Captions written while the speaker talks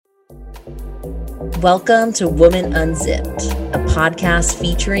Welcome to Woman Unzipped, a podcast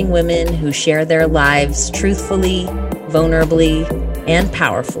featuring women who share their lives truthfully, vulnerably, and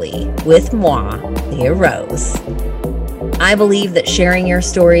powerfully with moi, Leah Rose. I believe that sharing your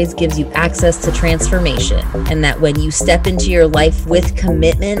stories gives you access to transformation, and that when you step into your life with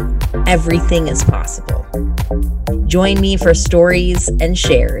commitment, everything is possible. Join me for stories and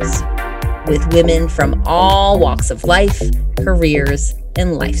shares with women from all walks of life, careers,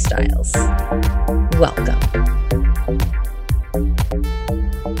 and lifestyles. Welcome.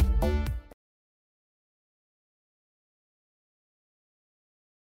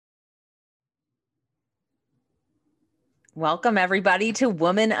 Welcome, everybody, to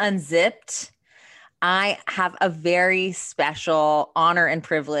Woman Unzipped. I have a very special honor and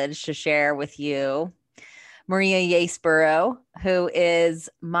privilege to share with you Maria Yaceboro, who is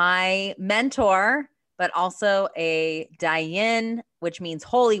my mentor, but also a Dayan, which means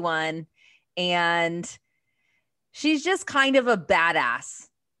Holy One. And she's just kind of a badass.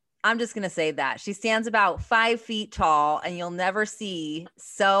 I'm just going to say that. She stands about 5 feet tall, and you'll never see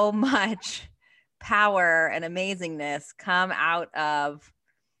so much power and amazingness come out of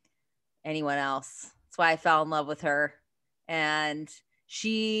anyone else. That's why I fell in love with her. And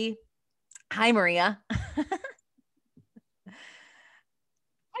hi, Maria. Hi,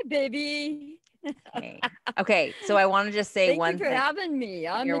 baby. Hey. Okay, so I want to just say Thank you for having me.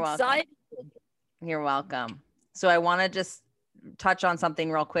 I'm excited. You're welcome. So I want to just touch on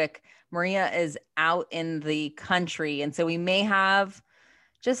something real quick. Maria is out in the country, and so we may have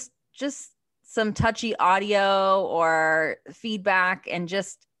just some touchy audio or feedback, and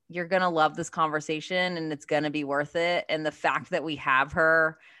just you're going to love this conversation and it's going to be worth it. And the fact that we have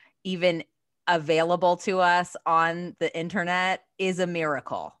her even available to us on the internet is a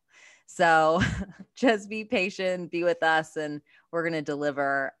miracle. So just be patient, be with us, and we're going to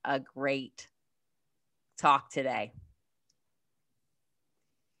deliver a great talk today.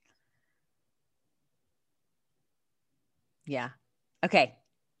 Yeah. Okay.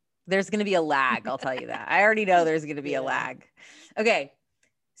 There's going to be a lag. I'll tell you that. I already know there's going to be a lag. Okay.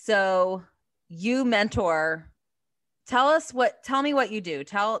 So you mentor, tell me what you do.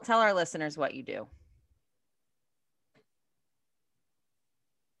 Tell our listeners what you do.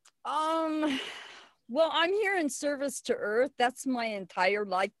 Well, I'm here in service to Earth. That's my entire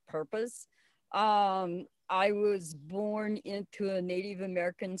life purpose. I was born into a Native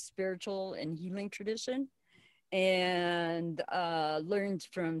American spiritual and healing tradition, and learned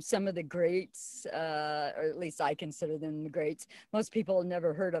from some of the greats, or at least I consider them the greats. Most people have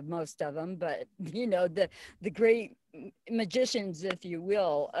never heard of most of them, but the great magicians, if you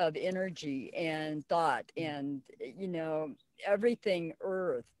will, of energy and thought and everything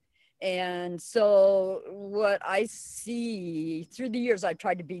earth. And so what I see through the years, I've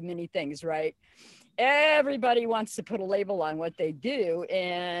tried to be many things, right? Everybody wants to put a label on what they do,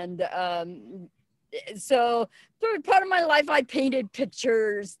 and so for part of my life, I painted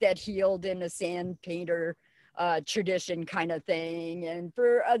pictures that healed in a sand painter tradition kind of thing. And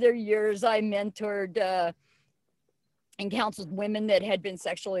for other years, I mentored and counseled women that had been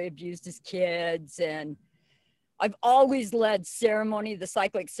sexually abused as kids. And I've always led the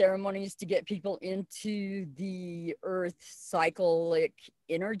cyclic ceremonies to get people into the earth cyclic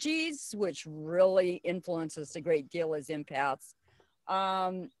energies, which really influences a great deal as empaths.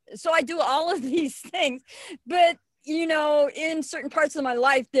 So I do all of these things, but in certain parts of my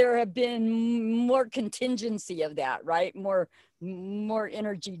life, there have been more contingency of that, right? More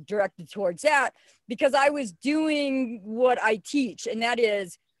energy directed towards that, because I was doing what I teach, and that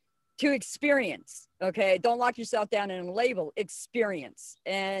is to experience. Okay. Don't lock yourself down in a label. Experience.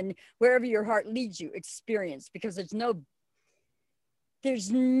 And wherever your heart leads you, experience, because there's no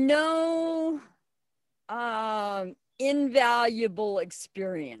invaluable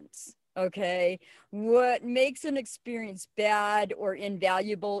experience. Okay. What makes an experience bad or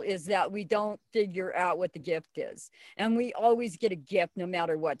invaluable is that we don't figure out what the gift is. And we always get a gift no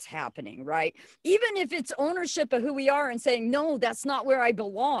matter what's happening, right? Even if it's ownership of who we are and saying, no, that's not where I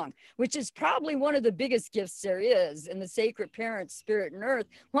belong, which is probably one of the biggest gifts there is. And the sacred parents, spirit and earth,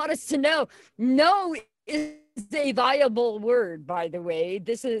 want us to know, no is a viable word, by the way.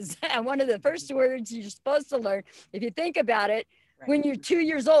 This is one of the first words you're supposed to learn. If you think about it, right. When you're 2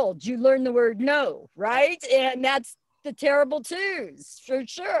 years old, you learn the word no, right? And that's the terrible twos, for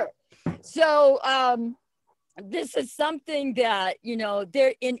sure. So this is something that,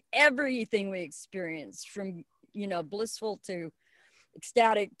 there in everything we experience, from, blissful to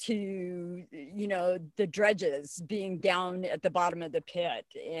ecstatic to, the dredges being down at the bottom of the pit.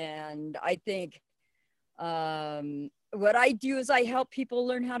 And I think what I do is I help people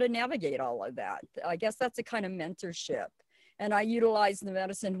learn how to navigate all of that. I guess that's a kind of mentorship. And I utilize the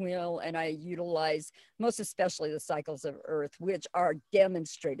medicine wheel, and I utilize most especially the cycles of earth, which are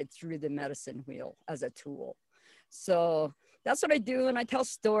demonstrated through the medicine wheel as a tool. So that's what I do. And I tell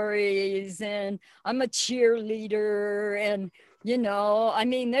stories, and I'm a cheerleader. And, you know, I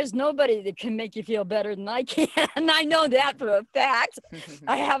mean, there's nobody that can make you feel better than I can. I know that for a fact.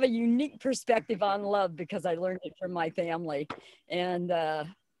 I have a unique perspective on love because I learned it from my family, and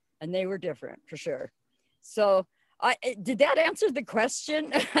they were different for sure. So did that answer the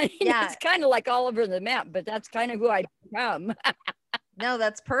question? I mean, yeah. It's kind of like all over the map, but that's kind of who I become. No,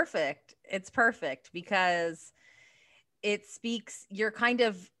 that's perfect. It's perfect because it speaks, you're kind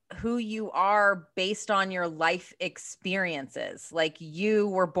of who you are based on your life experiences. Like you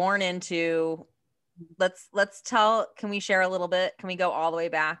were born into, let's tell, can we share a little bit? Can we go all the way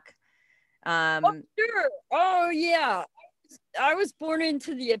back? Oh, sure. Oh, yeah. I was born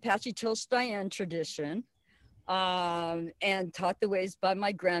into the Apache Chiltern tradition. And taught the ways by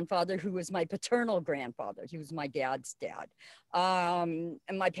my grandfather, who was my paternal grandfather. He was my dad's dad. And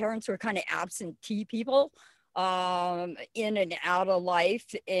my parents were kind of absentee people, in and out of life.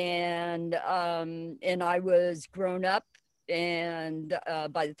 And I was grown up, and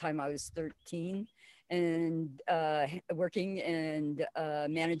by the time I was 13, and working and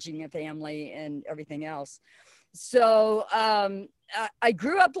managing a family and everything else. So I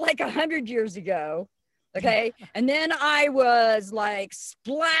grew up like 100 years ago. Okay. And then I was like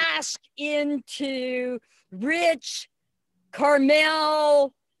splashed into rich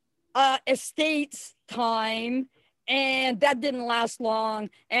Carmel estates time. And that didn't last long.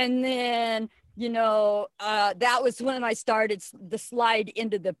 And then, you know, that was when I started the slide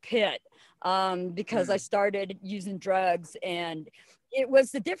into the pit, because I started using drugs. And it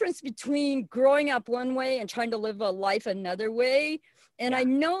was the difference between growing up one way and trying to live a life another way. And I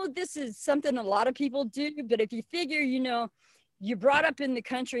know this is something a lot of people do, but if you figure, you know, you're brought up in the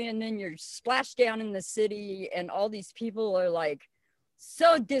country and then you're splashed down in the city, and all these people are like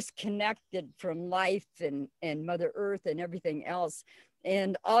so disconnected from life and Mother Earth and everything else.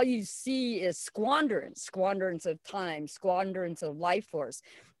 And all you see is squanderings of time, squanderings of life force,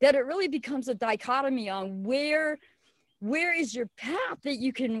 that it really becomes a dichotomy on where is your path that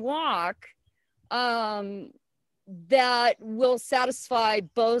you can walk, that will satisfy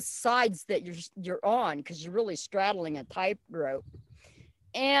both sides that you're on, because you're really straddling a tightrope.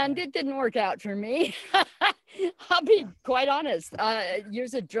 And it didn't work out for me. I'll be quite honest.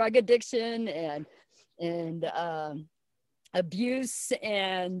 Years of drug addiction and abuse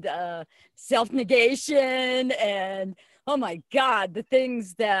and self-negation, and oh my God, the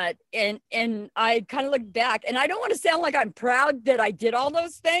things that, and I kind of look back, and I don't want to sound like I'm proud that I did all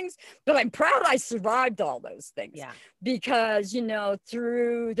those things, but I'm proud I survived all those things. Yeah. Because, you know,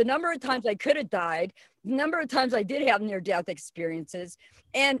 through the number of times I could have died, the number of times I did have near-death experiences,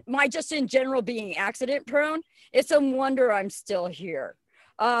 and my just in general being accident prone, it's a wonder I'm still here.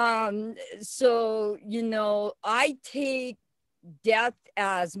 So, you know, I take death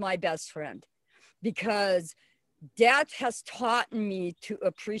as my best friend, because death has taught me to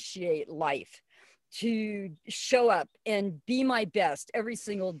appreciate life, to show up and be my best every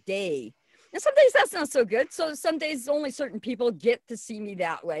single day. And some days that's not so good. So some days only certain people get to see me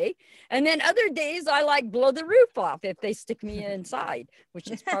that way. And then other days I like blow the roof off if they stick me inside,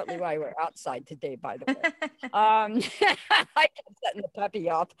 which is partly why we're outside today, by the way. I kept setting the puppy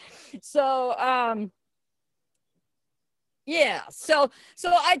off. So, yeah, so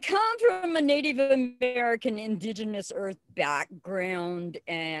I come from a Native American Indigenous Earth background,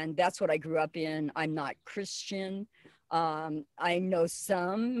 and that's what I grew up in. I'm not Christian. I know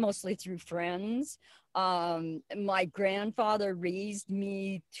some, mostly through friends. My grandfather raised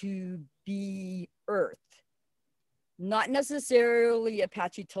me to be Earth, not necessarily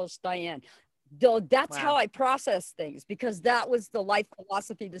Apache Chiltern. Though that's how I process things, because that was the life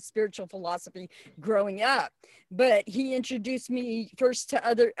philosophy, the spiritual philosophy growing up. But he introduced me first to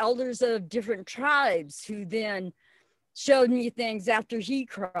other elders of different tribes, who then showed me things after he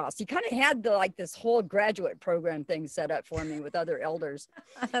crossed. He kind of had this whole graduate program thing set up for me with other elders.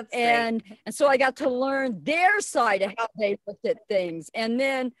 And so I got to learn their side of how they looked at things. And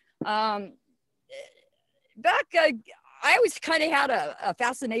then I always kind of had a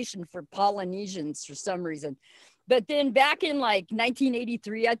fascination for Polynesians for some reason. But then back in like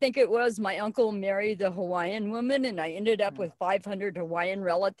 1983, I think it was, my uncle married a Hawaiian woman, and I ended up with 500 Hawaiian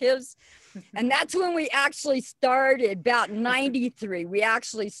relatives. And that's when we actually started, about 93, we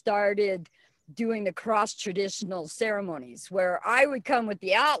actually started doing the cross traditional ceremonies, where I would come with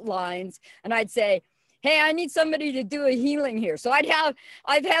the outlines and I'd say, hey, I need somebody to do a healing here. So I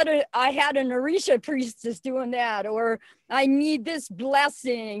had an Orisha priestess doing that, or I need this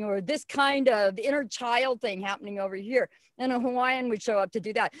blessing or this kind of inner child thing happening over here. And a Hawaiian would show up to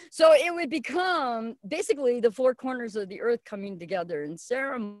do that. So it would become basically the four corners of the earth coming together in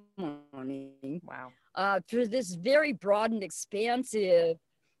ceremony. Wow. Through this very broad and expansive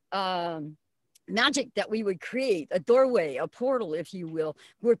magic that we would create, a doorway, a portal, if you will,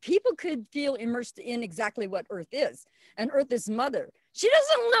 where people could feel immersed in exactly what Earth is. And Earth is mother. She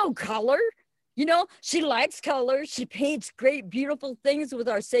doesn't know color. You know, she likes color. She paints great, beautiful things with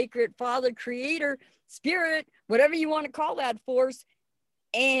our sacred Father, Creator, Spirit, whatever you want to call that force.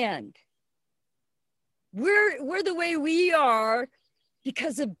 And we're the way we are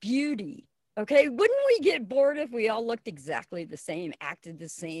because of beauty. Okay, wouldn't we get bored if we all looked exactly the same, acted the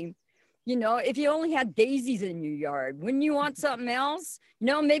same? You know, if you only had daisies in your yard, wouldn't you want something else? You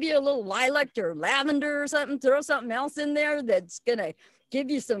know, maybe a little lilac or lavender or something, throw something else in there that's gonna give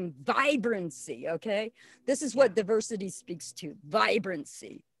you some vibrancy, okay? This is what diversity speaks to,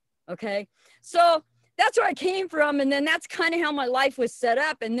 vibrancy, okay? So that's where I came from, and then that's kind of how my life was set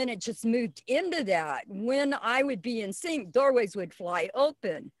up, and then it just moved into that. When I would be in sync, doorways would fly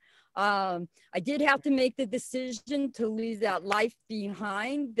open. I did have to make the decision to leave that life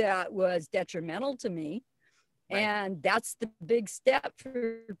behind that was detrimental to me. Right. And that's the big step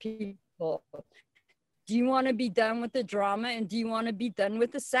for people. Do you want to be done with the drama, and do you want to be done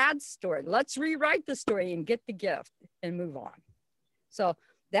with the sad story? Let's rewrite the story and get the gift and move on. So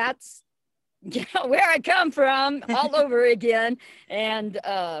that's where I come from all over again. And,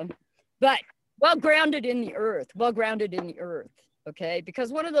 but well grounded in the earth, okay?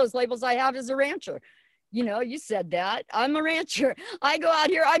 Because one of those labels I have is a rancher. You know, you said that. I'm a rancher. I go out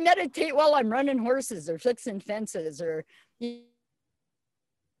here, I meditate while I'm running horses or fixing fences or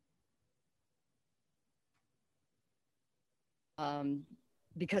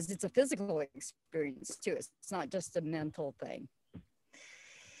because it's a physical experience too. It's not just a mental thing.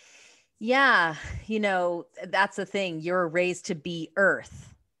 Yeah, you know, that's the thing. You're raised to be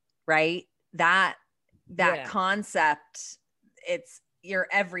earth, right? That concept, you're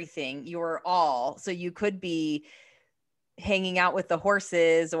everything, you're all. So you could be hanging out with the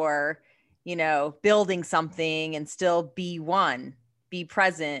horses or, you know, building something and still be one, be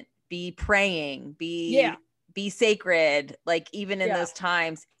present, be praying, be sacred. Like even in those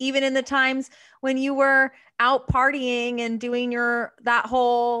times, even in the times when you were out partying and doing that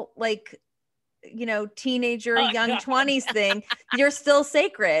whole, like, you know, teenager, young 20s thing, you're still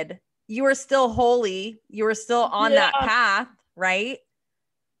sacred. You are still holy. You are still on that path, right?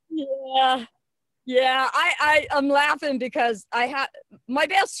 Yeah. I'm laughing because my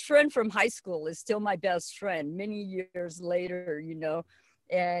best friend from high school is still my best friend many years later, you know,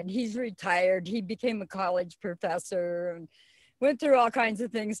 and he's retired. He became a college professor and went through all kinds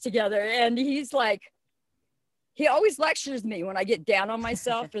of things together. And he's like, he always lectures me when I get down on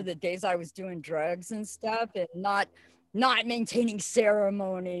myself for the days I was doing drugs and stuff and not maintaining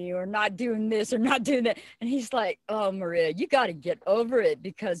ceremony or not doing this or not doing that. And he's like, oh, Maria, you got to get over it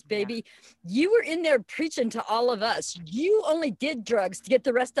because baby, you were in there preaching to all of us. You only did drugs to get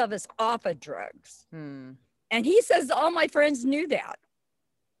the rest of us off of drugs. And he says, all my friends knew that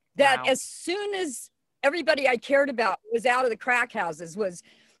as soon as everybody I cared about was out of the crack houses, was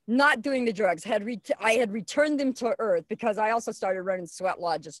not doing the drugs, I had returned them to earth because I also started running sweat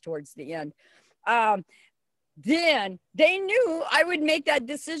lodges towards the end. Then they knew I would make that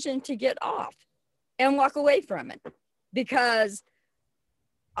decision to get off and walk away from it because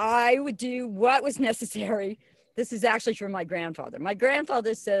I would do what was necessary. This is actually from my grandfather. My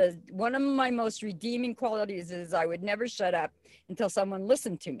grandfather said one of my most redeeming qualities is I would never shut up until someone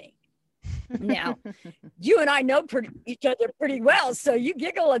listened to me. Now, you and I know each other pretty well, so you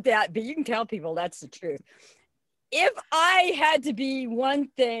giggle at that, but you can tell people that's the truth. If I had to be one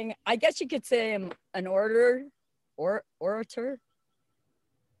thing, I guess you could say I'm an orator.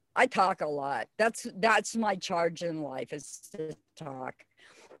 I talk a lot. That's my charge in life, is to talk.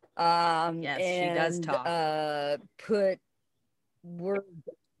 Yes, she does talk. Put words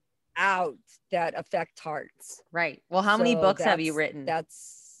out that affect hearts. Right. Well, how many books have you written?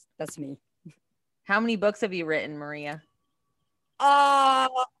 That's me. How many books have you written, Maria?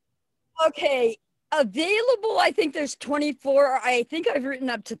 Okay. Available, I think there's 24. I think I've written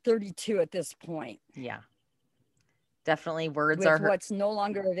up to 32 at this point. Yeah. Definitely words with are what's no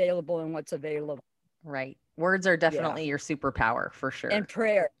longer available and what's available. Right. Words are definitely your superpower for sure. And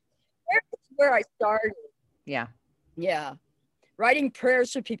prayer. Prayer is where I started. Yeah. Yeah. Writing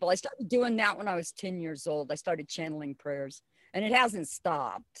prayers for people. I started doing that when I was 10 years old. I started channeling prayers and it hasn't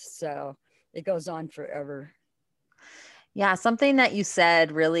stopped. So it goes on forever. Yeah, something that you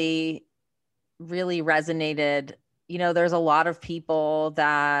said really, really resonated. You know, there's a lot of people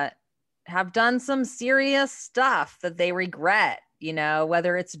that have done some serious stuff that they regret, you know,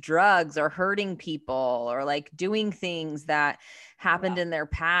 whether it's drugs or hurting people or like doing things that happened in their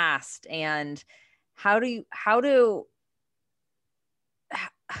past. And how do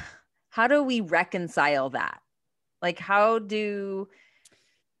we reconcile that? Like, how do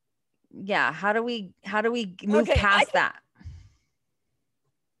we move past that?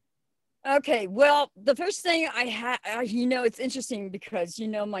 Okay, well, the first thing it's interesting because,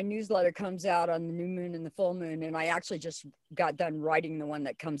 my newsletter comes out on the new moon and the full moon, and I actually just got done writing the one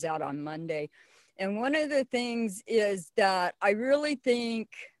that comes out on Monday. And one of the things is that I really think,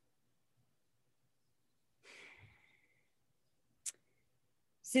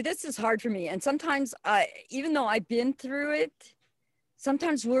 see, this is hard for me. And sometimes even though I've been through it,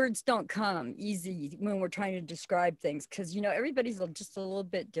 sometimes words don't come easy when we're trying to describe things because, everybody's just a little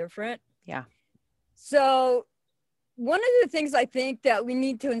bit different. Yeah. So one of the things I think that we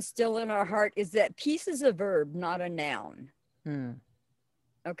need to instill in our heart is that peace is a verb, not a noun.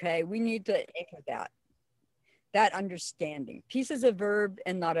 Okay, we need to anchor that understanding. Peace is a verb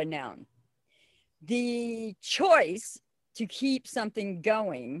and not a noun. The choice to keep something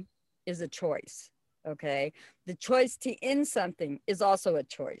going is a choice. Okay, the choice to end something is also a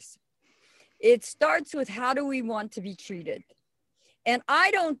choice. It starts with how do we want to be treated? And I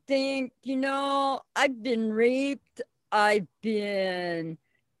don't think, I've been raped, I've been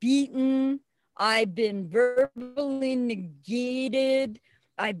beaten, I've been verbally negated,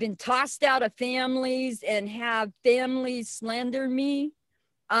 I've been tossed out of families and have families slander me.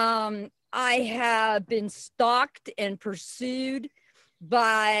 I have been stalked and pursued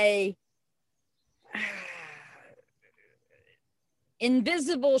by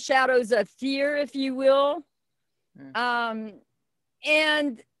invisible shadows of fear, if you will.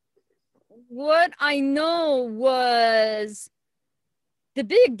 And what I know was the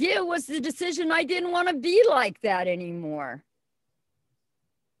big deal was the decision. I didn't want to be like that anymore.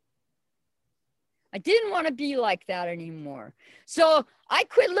 I didn't want to be like that anymore. So I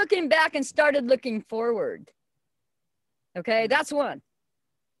quit looking back and started looking forward. Okay, that's one.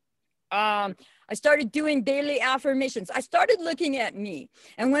 I started doing daily affirmations. I started looking at me.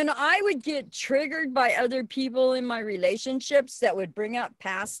 And when I would get triggered by other people in my relationships that would bring up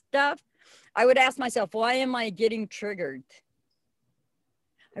past stuff, I would ask myself, why am I getting triggered?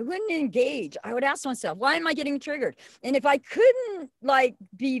 I wouldn't engage. I would ask myself, why am I getting triggered? And if I couldn't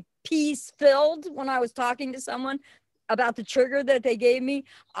be peace filled when I was talking to someone about the trigger that they gave me,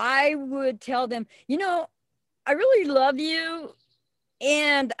 I would tell them, I really love you.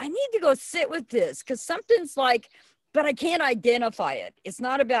 And I need to go sit with this because something's but I can't identify it. It's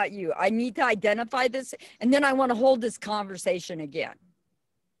not about you. I need to identify this. And then I want to hold this conversation again.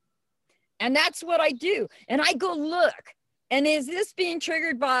 And that's what I do. And I go look. And is this being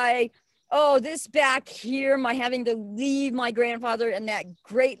triggered by, this back here, my having to leave my grandfather and that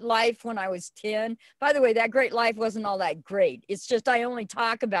great life when I was 10? By the way, that great life wasn't all that great. It's just I only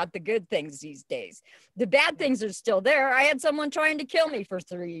talk about the good things these days. The bad things are still there. I had someone trying to kill me for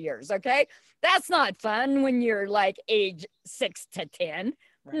 3 years, okay? That's not fun when you're age 6 to 10.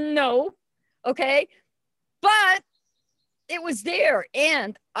 Right. No, okay? But it was there,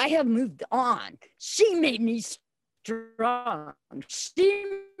 and I have moved on. She made me strong. She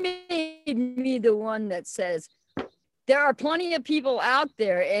made me the one that says, there are plenty of people out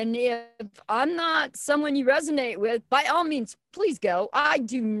there, and if I'm not someone you resonate with, by all means, please go. I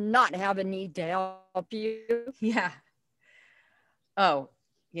do not have a need to help you. Yeah. Oh,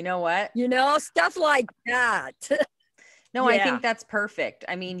 you know what? Stuff like that. No, yeah. I think that's perfect.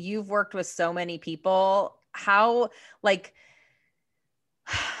 I mean, you've worked with so many people. How,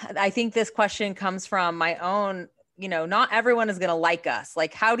 I think this question comes from my own, not everyone is going to like us.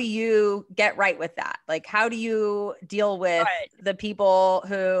 How do you get right with that? How do you deal with the people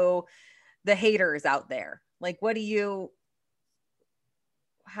the haters out there? What is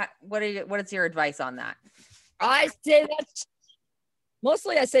your advice on that? I say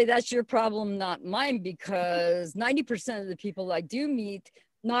that's your problem, not mine, because 90% of the people I do meet,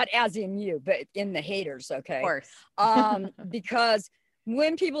 not as in you, but in the haters. Okay. Of course. Because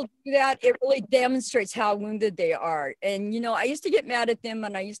when people do that, it really demonstrates how wounded they are. And, I used to get mad at them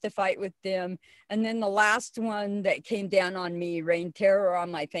and I used to fight with them. And then the last one that came down on me rained terror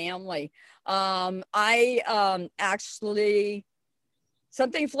on my family. Actually,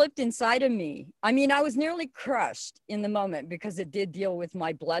 something flipped inside of me. I mean, I was nearly crushed in the moment because it did deal with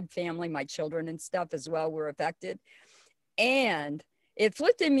my blood family, my children and stuff as well were affected. And it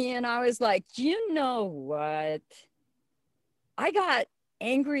flipped in me and I was like, you know what? I got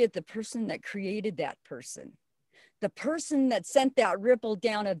angry at the person that created that person. The person that sent that ripple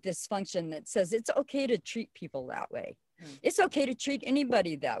down of dysfunction that says it's okay to treat people that way. It's okay to treat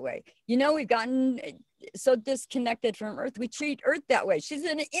anybody that way. You know, we've gotten so disconnected from Earth. We treat Earth that way. She's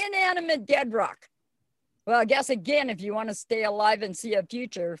an inanimate dead rock. Well, I guess again, if you want to stay alive and see a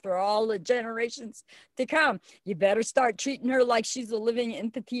future for all the generations to come, you better start treating her like she's a living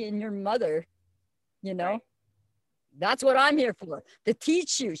entity in your mother. You know, right. That's what I'm here for, to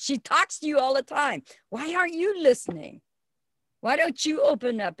teach you. She talks to you all the time. Why aren't you listening? Why don't you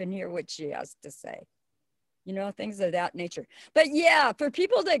open up and hear what she has to say? You know, things of that nature. But yeah, for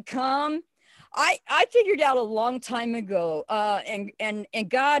people that come, I figured out a long time ago, and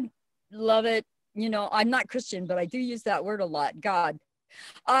God love it. You know, I'm not Christian, but I do use that word a lot, God.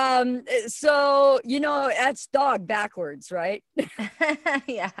 So, you know, that's dog backwards, right?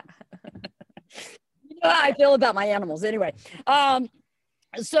 Yeah. You know how I feel about my animals anyway.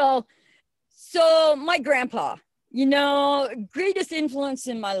 So my grandpa, you know, greatest influence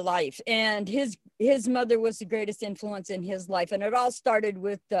in my life, and his mother was the greatest influence in his life. And it all started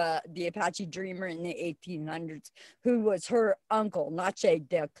with the Apache Dreamer in the 1800s, who was her uncle, Nache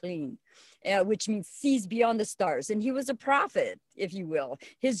Delcline, which means sees beyond the stars. And he was a prophet, if you will.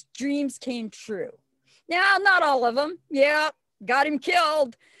 His dreams came true. Now, not all of them. Yeah, got him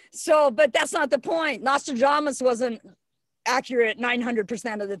killed. So, but that's not the point. Nostradamus wasn't accurate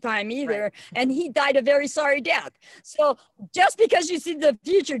 900% of the time either. Right. And he died a very sorry death. So just because you see the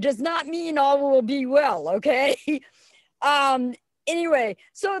future does not mean all will be well, okay? Anyway,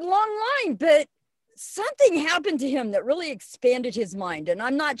 so long line, but something happened to him that really expanded his mind, and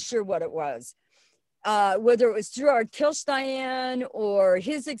I'm not sure what it was. Whether it was through our Tilstein or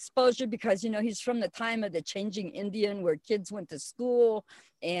his exposure, because, you know, he's from the time of the changing Indian where kids went to school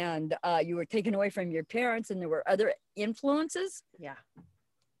and you were taken away from your parents and there were other influences. Yeah.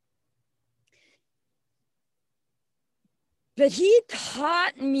 But he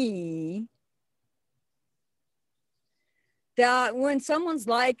taught me that when someone's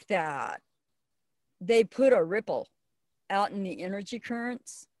like that, they put a ripple out in the energy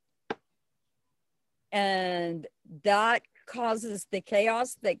currents. And that causes the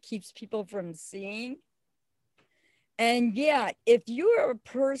chaos that keeps people from seeing. And yet, if you are a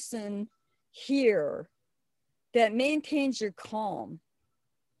person here that maintains your calm,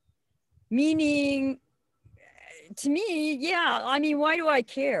 meaning to me, yeah, I mean, why do I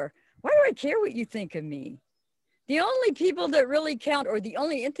care? Why do I care what you think of me? The only people that really count, or the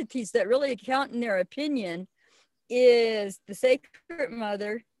only entities that really count in their opinion, is the Sacred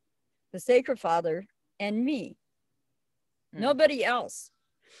Mother, the Sacred Father, and me. Nobody else.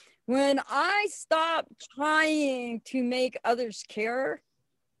 When I stop trying to make others care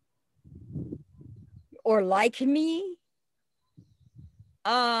or like me,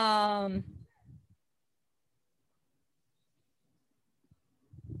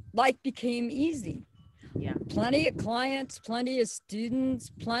 life became easy. Yeah. Plenty of clients, plenty of students,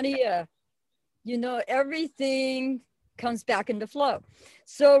 plenty of, you know, everything comes back into flow.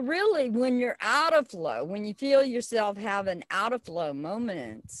 So really, when you're out of flow, when you feel yourself having out of flow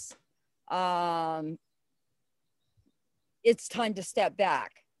moments, it's time to step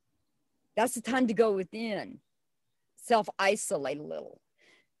back. That's the time to go within, self-isolate a little,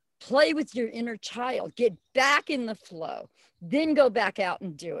 play with your inner child, get back in the flow, then go back out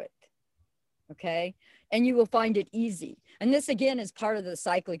and do it. Okay. And you will find it easy. And this again is part of the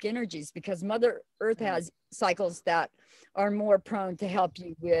cyclic energies, because Mother Earth has cycles that are more prone to help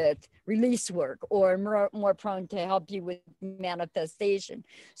you with release work, or more prone to help you with manifestation.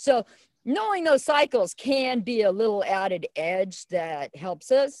 So knowing those cycles can be a little added edge that helps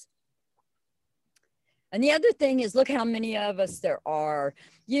us. And the other thing is, look how many of us there are.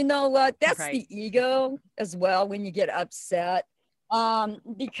 You know what? That's right. The ego as well when you get upset.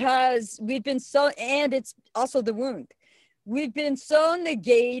 Because we've been so, and it's also the wound. We've been so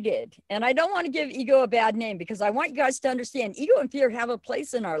negated, and I don't want to give ego a bad name, because I want you guys to understand ego and fear have a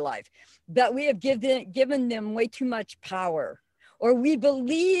place in our life, but we have given them way too much power, or we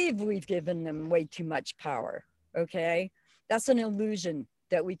believe we've given them way too much power. Okay. That's an illusion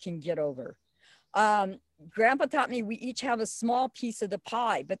that we can get over. Grandpa taught me we each have a small piece of the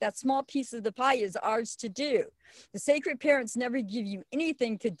pie, but that small piece of the pie is ours to do. The sacred parents never give you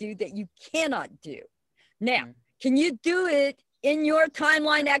anything to do that you cannot do. Now, can you do it in your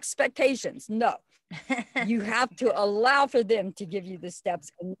timeline expectations? No. You have to allow for them to give you the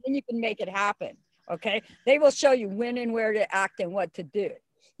steps, and then you can make it happen. Okay. They will show you when and where to act and what to do.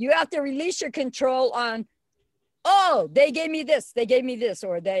 You have to release your control on oh, they gave me this,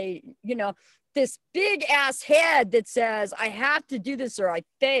 or they, this big ass head that says, I have to do this or I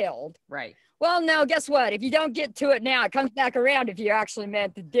failed. Right. Well, no, guess what? If you don't get to it now, it comes back around if you actually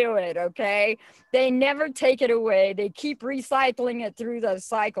meant to do it, okay? They never take it away. They keep recycling it through those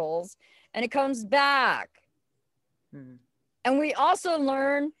cycles, and it comes back. Mm-hmm. And we also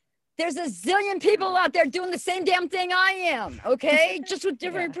learn there's a zillion people out there doing the same damn thing I am, okay? Just with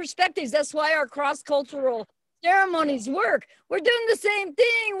different perspectives. That's why our cross-cultural ceremonies work. We're doing the same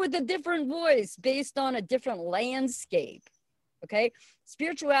thing with a different voice based on a different landscape. Okay,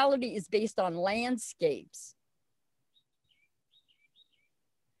 spirituality is based on landscapes.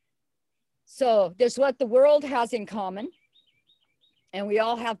 So there's what the world has in common, and we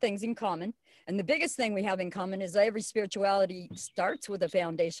all have things in common. And the biggest thing we have in common is every spirituality starts with a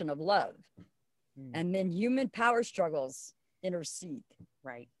foundation of love. And then human power struggles intercede.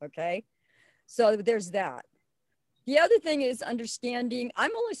 Right. Okay, so there's that. The other thing is understanding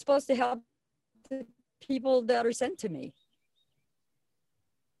I'm only supposed to help the people that are sent to me.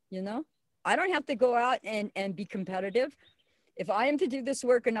 I don't have to go out and be competitive. If I am to do this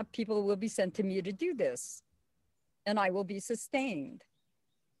work, enough people will be sent to me to do this, and I will be sustained.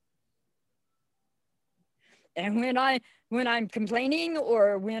 And when I'm complaining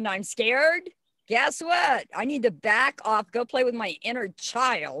or when I'm scared, guess what? I need to back off, go play with my inner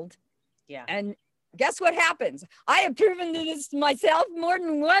child. Yeah. And guess what happens? I have proven this to myself more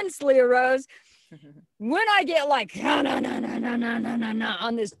than once, Leah Rose. When I get like, no,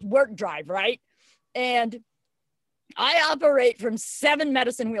 on this work drive, right? And I operate from 7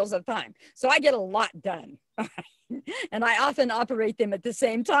 medicine wheels at a time. So I get a lot done. And I often operate them at the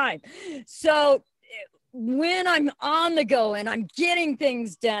same time. So when I'm on the go and I'm getting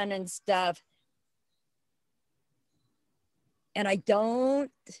things done and stuff, and I don't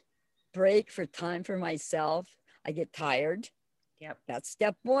break for time for myself, I get tired. Yep. That's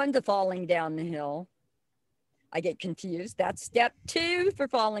step 1 to falling down the hill. I get confused. That's step 2 for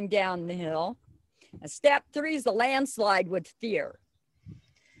falling down the hill. And step 3 is the landslide with fear.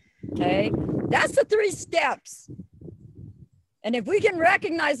 Okay. That's the 3 steps. And if we can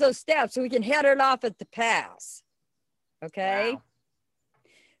recognize those steps, we can head it off at the pass. Okay. Wow.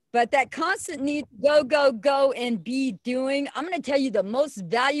 But that constant need to go and be doing, I'm going to tell you the most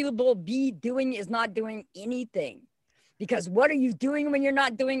valuable be doing is not doing anything. Because what are you doing when you're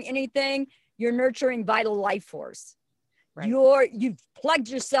not doing anything? You're nurturing vital life force. Right. You've plugged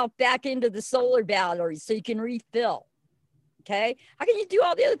yourself back into the solar battery so you can refill. Okay. How can you do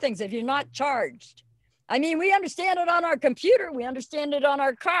all the other things if you're not charged? I mean, we understand it on our computer. We understand it on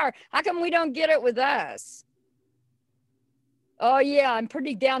our car. How come we don't get it with us? Oh yeah, I'm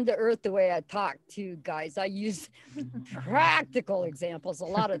pretty down to earth the way I talk too, guys. I use practical examples a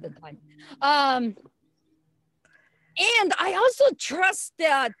lot of the time. And I also trust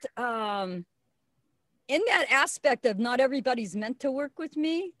that in that aspect of not everybody's meant to work with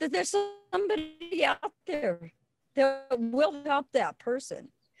me, that there's somebody out there that will help that person.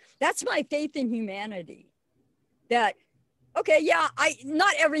 That's my faith in humanity. That, okay, yeah,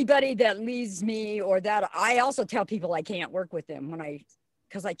 not everybody that leaves me or that I also tell people I can't work with them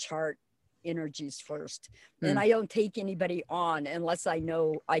because I chart energies first. And I don't take anybody on unless I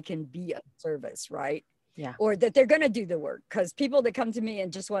know I can be of service, right? Yeah. Or that they're going to do the work. Because people that come to me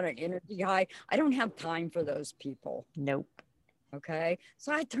and just want an energy high, I don't have time for those people. Nope. Okay.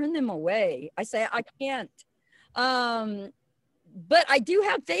 So I turn them away. I say, I can't. But I do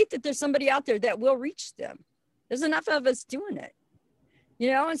have faith that there's somebody out there that will reach them. There's enough of us doing it.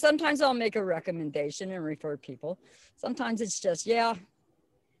 And sometimes I'll make a recommendation and refer people. Sometimes it's just, yeah,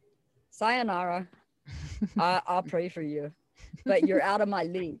 sayonara. I'll pray for you. But you're out of my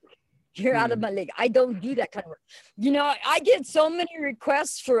league. You're out of my league. I don't do that kind of work. I get so many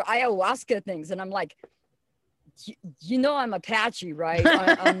requests for ayahuasca things, and I'm like, I'm Apache, right?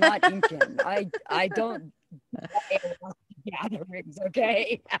 I'm not Incan. I don't ayahuasca gatherings,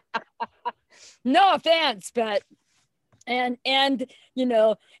 okay? No offense, but and then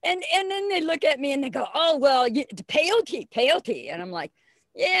they look at me and they go, oh well, peyote, and I'm like,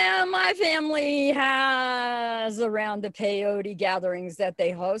 yeah, my family has around the peyote gatherings that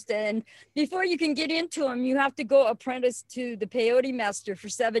they host. And before you can get into them, you have to go apprentice to the peyote master for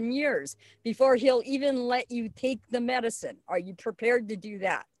 7 years before he'll even let you take the medicine. Are you prepared to do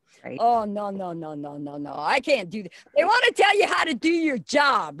that? Right. Oh, no. I can't do that. They want to tell you how to do your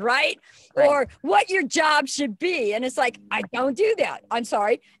job, right? Or what your job should be. And it's like, I don't do that. I'm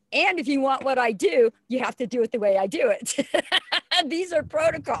sorry. And if you want what I do, you have to do it the way I do it. These are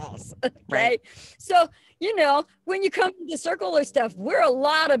protocols. Okay. Right. So, you know, when you come to circular stuff, we're a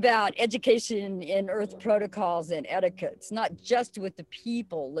lot about education in earth protocols and etiquettes, not just with the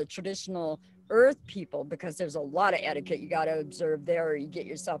people, the traditional earth people, because there's a lot of etiquette you got to observe there or you get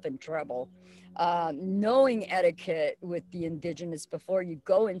yourself in trouble. Knowing etiquette with the indigenous before you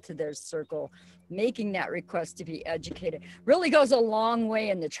go into their circle, making that request to be educated really goes a long way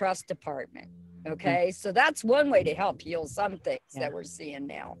in the trust department. Okay. So that's one way to help heal some things that we're seeing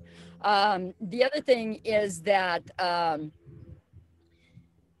now. The other thing is that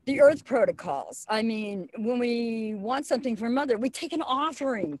the earth protocols. I mean, when we want something from mother, we take an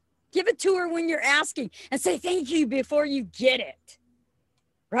offering, give it to her when you're asking and say thank you before you get it.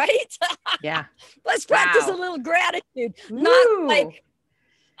 Right? Yeah. Let's practice a little gratitude. Not like,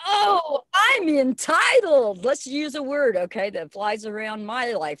 oh, I'm entitled. Let's use a word, okay, that flies around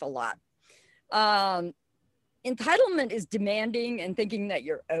my life a lot. Entitlement is demanding and thinking that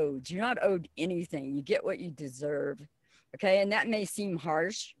you're owed. You're not owed anything. You get what you deserve. Okay. And that may seem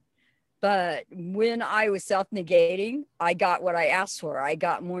harsh, but when I was self-negating, I got what I asked for. I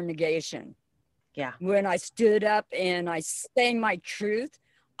got more negation. Yeah. When I stood up and I sang my truth,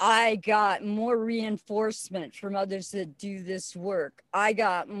 I got more reinforcement from others that do this work. I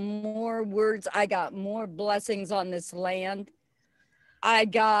got more words. I got more blessings on this land. I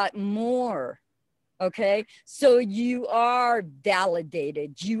got more. Okay. So you are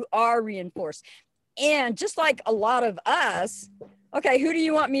validated. You are reinforced. And just like a lot of us, okay, who do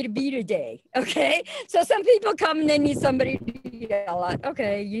you want me to be today? Okay. So some people come and they need somebody to yell at.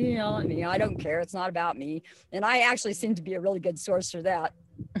 Okay, you yell at me. I don't care. It's not about me. And I actually seem to be a really good source for that.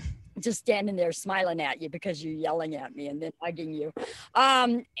 Just standing there smiling at you because you're yelling at me and then hugging you.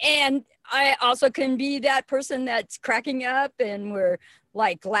 And I also can be that person that's cracking up and we're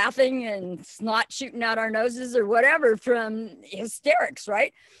like laughing and snot shooting out our noses or whatever from hysterics,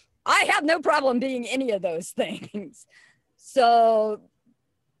 right? I have no problem being any of those things. So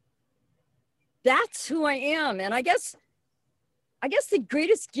that's who I am. And I guess the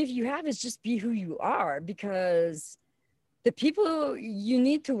greatest gift you have is just be who you are, because the people you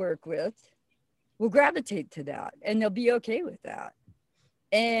need to work with will gravitate to that and they'll be okay with that.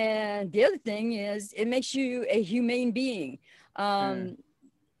 And the other thing is it makes you a humane being.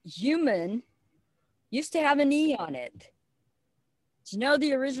 Human used to have an E on it. Do you know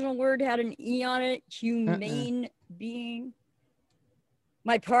the original word had an E on it? Humane being.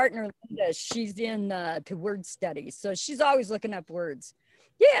 My partner, Linda, she's in to word studies. So she's always looking up words.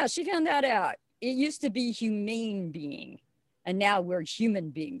 Yeah, she found that out. It used to be humane being. And now we're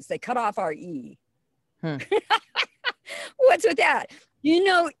human beings. They cut off our E. What's with that? You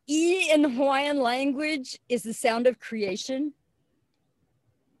know, E in the Hawaiian language is the sound of creation.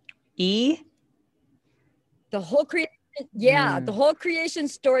 E? The whole creation. Yeah, the whole creation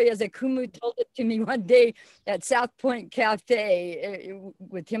story, as Akumu told it to me one day at South Point Cafe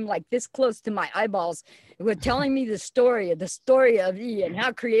with him like this close to my eyeballs, with telling me the story of E and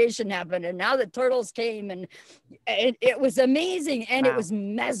how creation happened and how the turtles came. And it was amazing and it was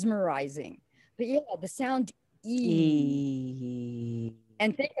mesmerizing. But yeah, the sound E.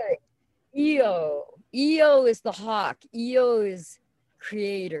 And think of Eo. Eo is the hawk. Eo is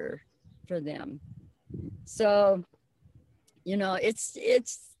creator for them. So, you know, it's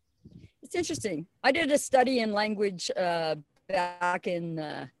interesting. I did a study in language back in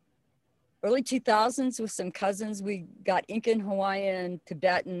early 2000s with some cousins. We got Incan, Hawaiian,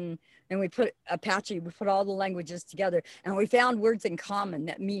 Tibetan, and we put Apache. We put all the languages together, and we found words in common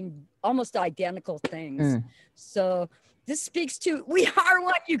that mean almost identical things. So this speaks to, we are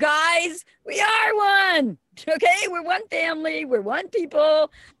one, you guys. We are one. Okay, we're one family, we're one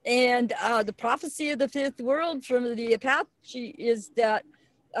people. And the prophecy of the fifth world from the Apache is that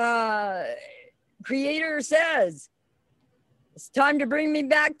Creator says, it's time to bring me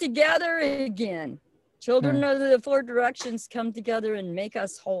back together again. Children of the four directions come together and make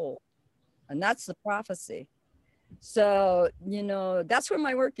us whole. And that's the prophecy. So, you know, that's where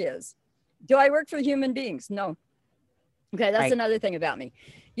my work is. Do I work for human beings? No. Okay, that's another thing about me.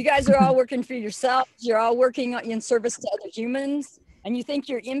 You guys are all working for yourselves. You're all working in service to other humans. And you think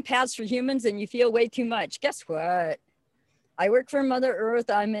you're empaths for humans and you feel way too much. Guess what? I work for Mother Earth.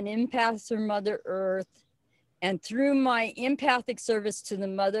 I'm an empath for Mother Earth. And through my empathic service to the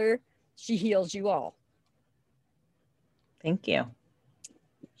mother, she heals you all. Thank you.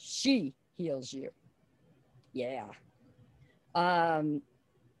 She heals you. Yeah.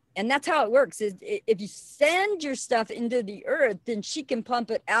 And that's how it works. If you send your stuff into the earth, then she can pump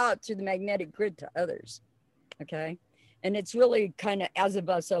it out through the magnetic grid to others. Okay. And it's really kind of as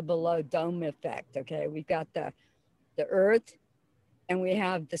above, so below dome effect. Okay. We've got the earth and we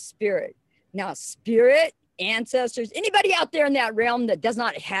have the spirit. Now, spirit, ancestors, anybody out there in that realm that does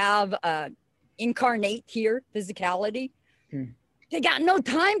not have incarnate here physicality, they got no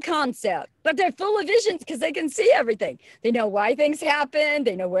time concept, but they're full of visions because they can see everything. They know why things happen.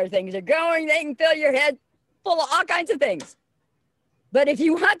 They know where things are going. They can fill your head full of all kinds of things. But if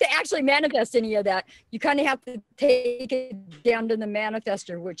you want to actually manifest any of that, you kind of have to take it down to the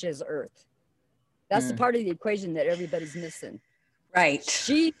manifester, which is Earth. That's the part of the equation that everybody's missing. Right.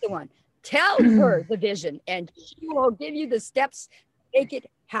 She's the one. Tell her the vision and she will give you the steps to make it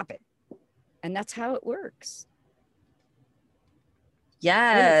happen. And that's how it works.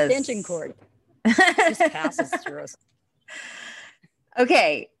 Yes. An extension cord just passes through us.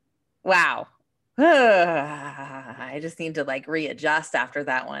 Okay. Wow. I just need to like readjust after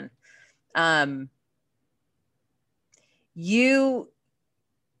that one. You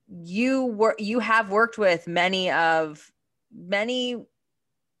have worked with many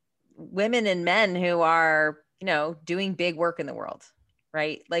women and men who are, you know, doing big work in the world,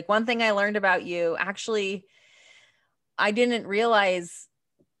 right? Like one thing I learned about you, actually, I didn't realize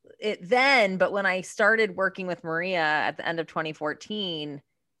it then, but when I started working with Maria at the end of 2014,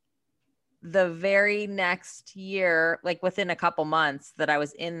 the very next year, like within a couple months that I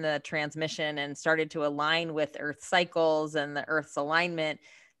was in the transmission and started to align with Earth cycles and the Earth's alignment,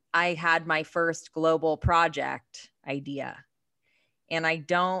 I had my first global project idea. And I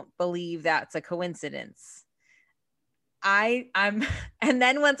don't believe that's a coincidence. I'm and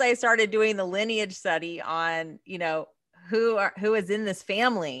then once I started doing the lineage study on, you know, who is in this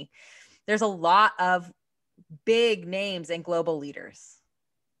family, there's a lot of big names and global leaders.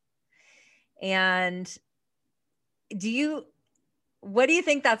 And what do you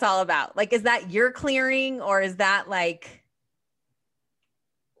think that's all about? Like, is that your clearing, or is that like,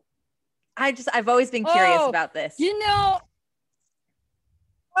 I've always been curious about this. You know,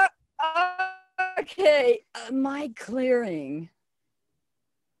 okay, my clearing.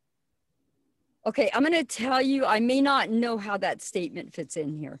 Okay, I'm going to tell you, I may not know how that statement fits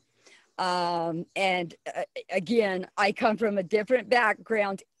in here. And again, I come from a different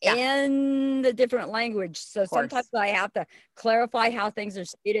background and a different language. So sometimes I have to clarify how things are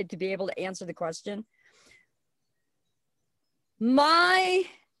stated to be able to answer the question. My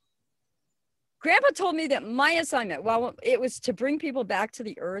grandpa told me that my assignment, well, it was to bring people back to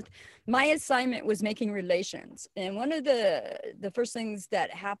the earth. My assignment was making relations. And one of the first things that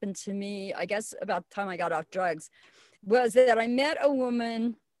happened to me, I guess about the time I got off drugs, was that I met a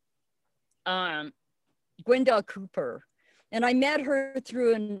woman, Gwendell Cooper. And I met her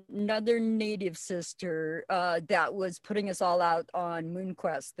through another Native sister that was putting us all out on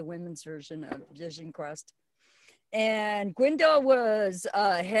MoonQuest, the women's version of Vision Quest. And Gwendell was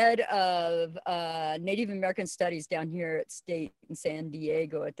head of Native American Studies down here at State in San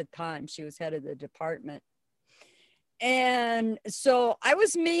Diego at the time. She was head of the department. And so I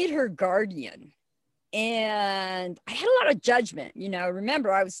was made her guardian. And I had a lot of judgment, you know.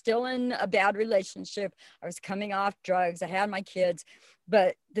 Remember, I was still in a bad relationship. I was coming off drugs. I had my kids.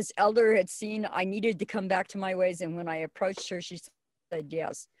 But this elder had seen I needed to come back to my ways. And when I approached her, she said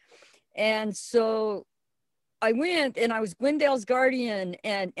yes. And so I went and I was Gwendell's guardian.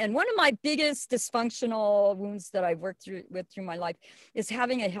 And one of my biggest dysfunctional wounds that I've worked through my life is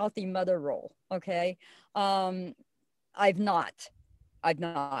having a healthy mother role. Okay. I've not.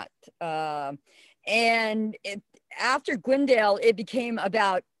 And after Gwendell, it became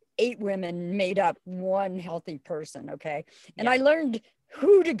about 8 women made up one healthy person. Okay. And I learned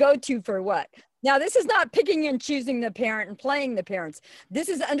who to go to for what. Now, this is not picking and choosing the parent and playing the parents. This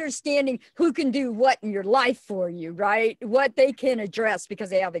is understanding who can do what in your life for you, right? What they can address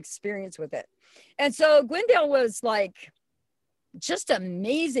because they have experience with it. And so Gwendell was like just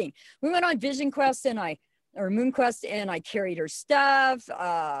amazing. We went on Vision Quest or MoonQuest, and I carried her stuff.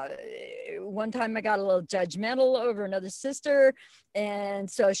 One time I got a little judgmental over another sister.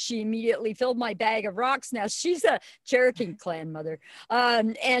 And so she immediately filled my bag of rocks. Now she's a Cherokee clan mother.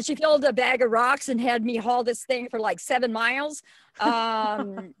 And she filled a bag of rocks and had me haul this thing for like 7 miles.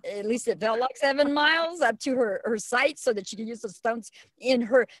 At least it felt like 7 miles up to her site so that she could use the stones in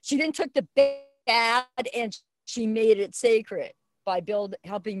her. She then took the bad and she made it sacred by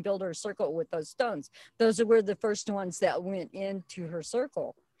helping build her circle with those stones. Those were the first ones that went into her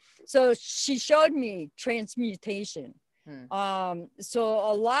circle. So she showed me transmutation.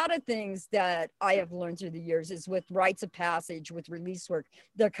 So a lot of things that I have learned through the years is with rites of passage, with release work,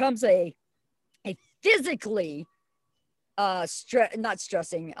 there comes a physically not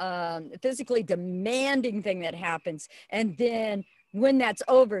stressing, physically demanding thing that happens. And then when that's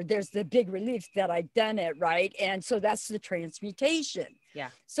over, there's the big relief that I've done it, right? And so that's the transmutation. Yeah.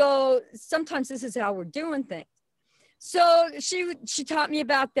 So sometimes this is how we're doing things. So she taught me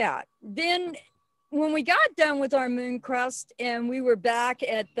about that. Then when we got done with our moon crust and we were back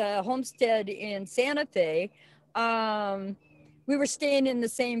at the homestead in Santa Fe, we were staying in the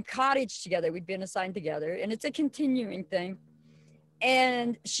same cottage together. We'd been assigned together, and it's a continuing thing.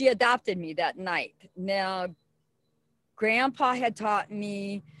 And she adopted me that night. Now, Grandpa had taught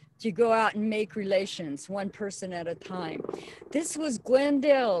me to go out and make relations, one person at a time. This was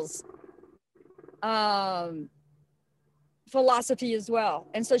Glendale's philosophy as well.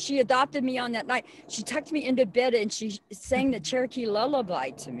 And so she adopted me on that night. She tucked me into bed and she sang the Cherokee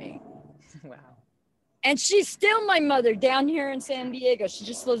lullaby to me. Wow. And she's still my mother down here in San Diego. She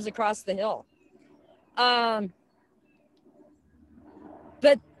just lives across the hill. But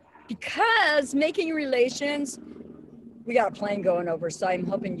because making relations, we got a plane going over, so I'm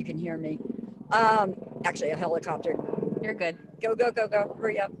hoping you can hear me. Actually, a helicopter. You're good. Go, go, go, go.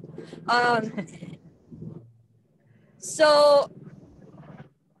 Hurry up. So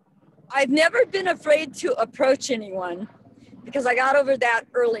I've never been afraid to approach anyone because I got over that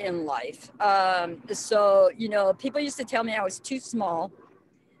early in life. So, you know, people used to tell me I was too small.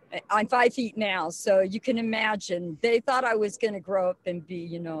 I'm 5 feet now, so you can imagine. They thought I was going to grow up and be,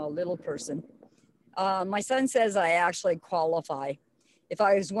 you know, a little person. My son says I actually qualify. If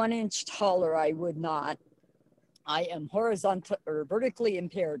I was 1 inch taller, I would not. I am horizontal or vertically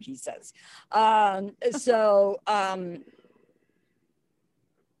impaired, he says.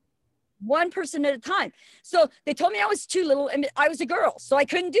 One person at a time. So they told me I was too little and I was a girl, so I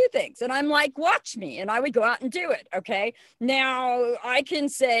couldn't do things. And I'm like, watch me. And I would go out and do it. Okay. Now I can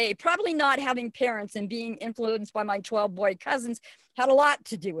say probably not having parents and being influenced by my 12 boy cousins had a lot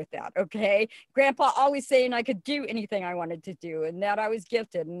to do with that. Okay. Grandpa always saying I could do anything I wanted to do and that I was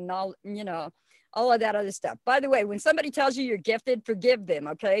gifted and all, you know, all of that other stuff. By the way, when somebody tells you you're gifted, forgive them,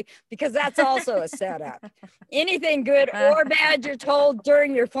 okay? Because that's also a setup. Anything good or bad you're told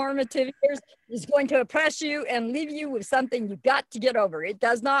during your formative years is going to oppress you and leave you with something you've got to get over. It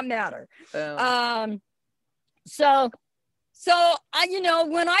does not matter. So I, you know,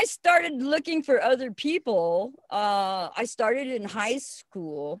 when I started looking for other people, I started in high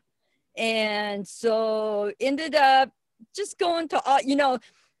school, and so ended up just going to, you know,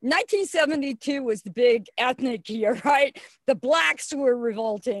 1972 was the big ethnic year, right? The blacks were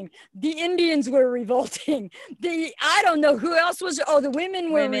revolting. The Indians were revolting. I don't know who else was, the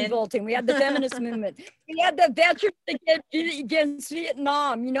women were revolting. We had the feminist movement. We had the veterans against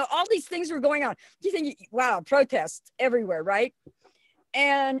Vietnam. You know, all these things were going on. You think, wow, protests everywhere, right?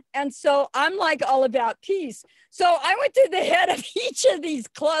 And so I'm like all about peace. So I went to the head of each of these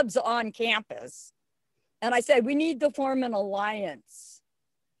clubs on campus. And I said, we need to form an alliance.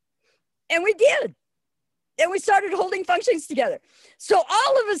 And we did. And we started holding functions together. So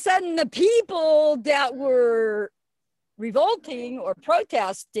all of a sudden, the people that were revolting or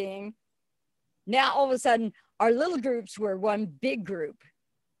protesting, now all of a sudden, our little groups were one big group.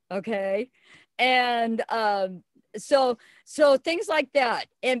 Okay. And so things like that.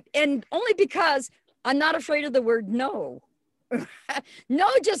 And only because I'm not afraid of the word no. No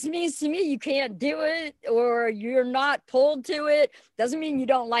just means to me you can't do it or you're not pulled to it. Doesn't mean you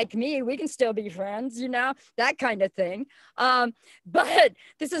don't like me. We can still be friends, you know, that kind of thing. But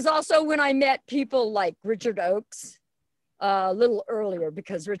this is also when I met people like Richard Oakes a little earlier,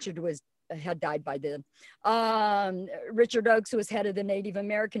 because Richard had died by then. Richard Oakes was head of the Native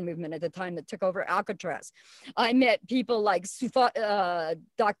American movement at the time that took over Alcatraz. I met people like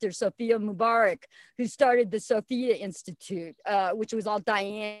Dr. Sophia Mubarak, who started the Sophia Institute, which was all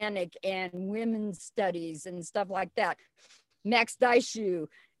Dianic and women's studies and stuff like that. Max Daishu,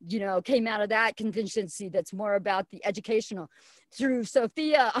 you know, came out of that contingency that's more about the educational. Through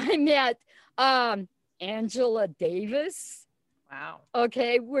Sophia, I met Angela Davis. Wow.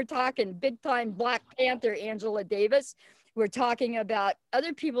 Okay, we're talking big time Black Panther Angela Davis. We're talking about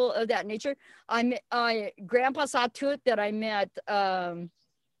other people of that nature. Grandpa saw to it that I met, oh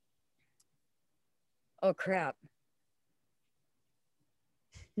crap.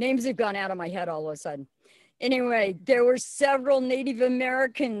 Names have gone out of my head all of a sudden. Anyway, there were several Native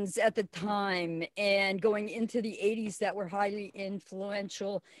Americans at the time and going into the 80s that were highly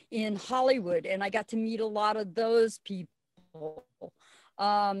influential in Hollywood. And I got to meet a lot of those people.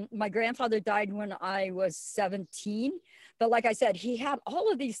 My grandfather died when I was 17, but like I said, he had all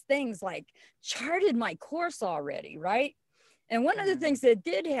of these things like charted my course already, right? And one of the things that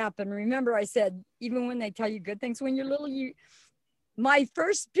did happen, remember I said, even when they tell you good things when you're little, my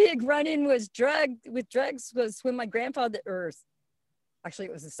first big run-in with drugs was when my grandfather, or actually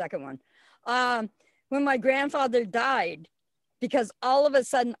it was the second one, when my grandfather died, because all of a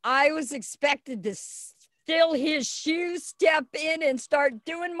sudden I was expected to fill his shoes, step in and start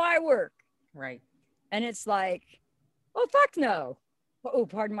doing my work. Right. And it's like, oh, fuck no. Oh,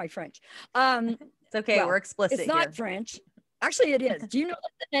 pardon my French. It's okay. Well, we're explicit. It's not here. French. Actually, it is. Do you know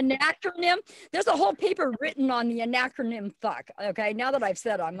an acronym? There's a whole paper written on the acronym fuck. Okay. Now that I've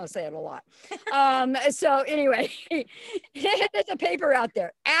said it, I'm going to say it a lot. So anyway, there's a paper out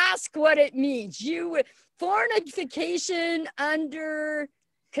there. Ask what it means. Foreign education under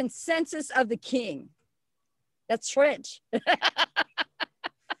consensus of the king. That's French.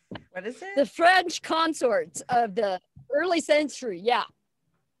 What is it? The French consorts of the early century. Yeah.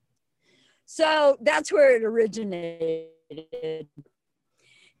 So that's where it originated.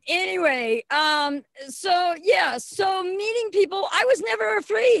 Anyway, so meeting people, I was never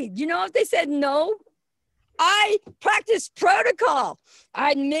afraid. You know, if they said no, I practiced protocol.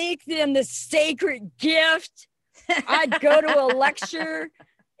 I'd make them the sacred gift. I'd go to a lecture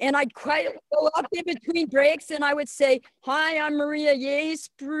and I'd quietly go up in between breaks and I would say, hi, I'm Maria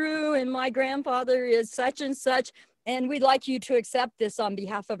Yesbrew and my grandfather is such and such. And we'd like you to accept this on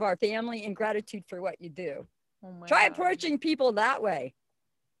behalf of our family in gratitude for what you do. Oh Try God. approaching people that way.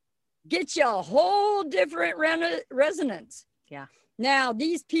 Get you a whole different resonance. Yeah. Now,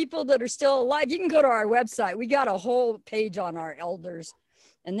 these people that are still alive, you can go to our website. We got a whole page on our elders,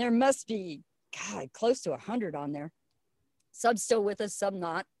 and there must be, God, close to 100 on there. Some still with us, some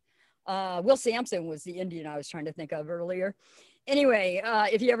not. Will Sampson was the Indian I was trying to think of earlier. Anyway,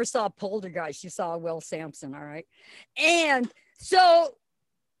 if you ever saw Poltergeist, you saw Will Sampson, all right? And so,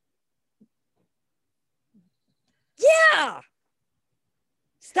 yeah.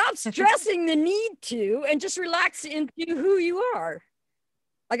 Stop stressing the need to and just relax into who you are.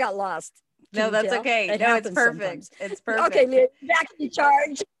 I got lost. No, that's okay. No, it's perfect. Sometimes. It's perfect. Okay, Liz, back in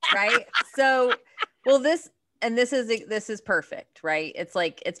charge. Right. So, well, this is perfect, right? It's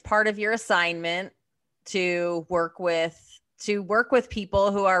like, it's part of your assignment to work with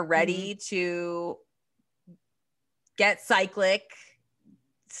people who are ready to get cyclic,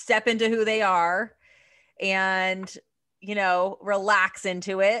 step into who they are, and, you know, relax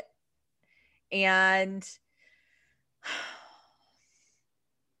into it. And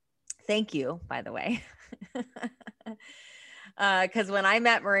thank you, by the way. Because when I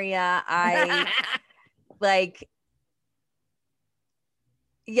met Maria, when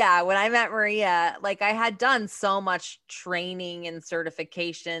I met Maria, like, I had done so much training and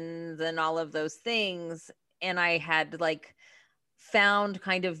certifications and all of those things. And I had like found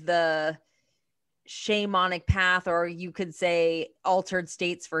kind of the shamanic path, or you could say altered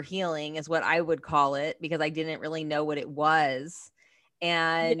states for healing is what I would call it, because I didn't really know what it was.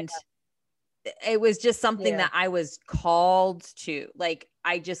 And it was just something that I was called to. Like,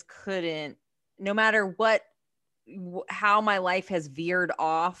 I just couldn't, no matter how my life has veered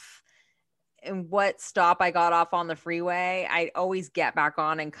off and what stop I got off on the freeway, I always get back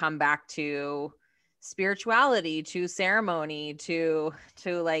on and come back to spirituality, to ceremony, to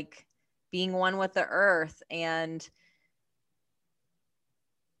like being one with the earth. And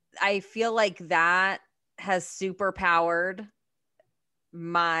I feel like that has superpowered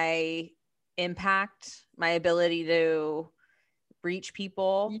my impact, my ability to reach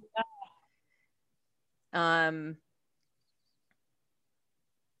people.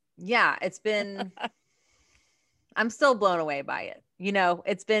 Yeah, it's been, I'm still blown away by it. You know,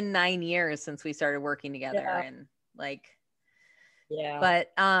 it's been 9 years since we started working together, and like,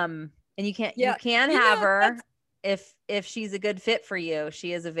 but, and you can have her if she's a good fit for you.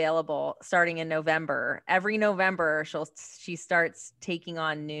 She is available starting in November. Every November, she starts taking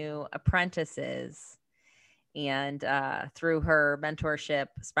on new apprentices, and through her mentorship,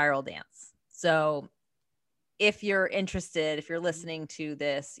 Spiral Dance. So if you're interested, if you're listening to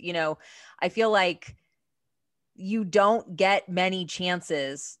this, you know, I feel like you don't get many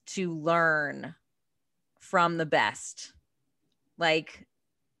chances to learn from the best. Like,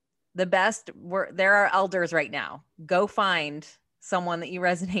 the best, there are elders right now. Go find someone that you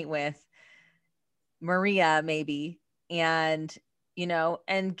resonate with, Maria maybe, and, you know,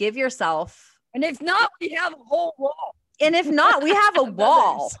 and give yourself. And if not, we have a whole wall. And if not, we have a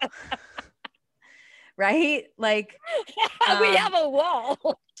wall. Right? Like, we have a wall.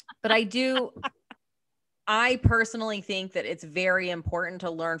 But I personally think that it's very important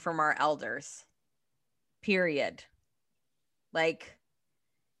to learn from our elders, period. Like,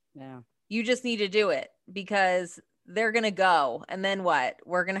 you just need to do it, because they're going to go. And then what?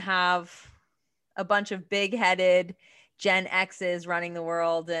 We're going to have a bunch of big-headed Gen X's running the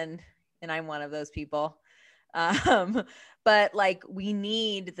world. And I'm one of those people. But like, we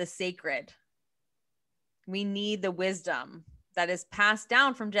need the sacred. We need the wisdom that is passed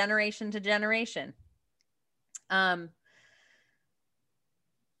down from generation to generation.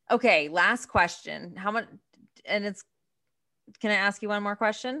 Okay, last question. How much, and it's, can I ask you one more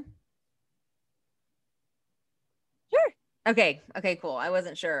question? Sure. Okay, cool. I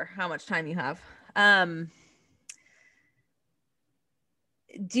wasn't sure how much time you have.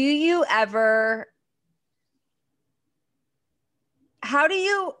 Do you ever, how do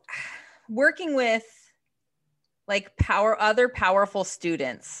you, working with like other powerful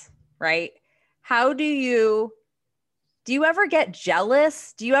students, right? How do you ever get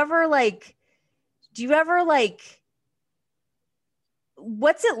jealous? Do you ever like,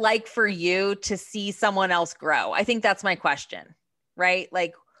 what's it like for you to see someone else grow? I think that's my question, right?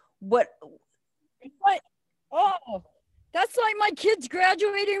 Like what? Oh, that's like my kids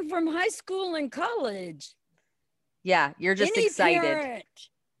graduating from high school and college. Yeah, you're just Any excited. Parent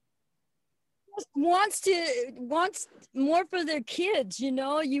wants more for their kids. You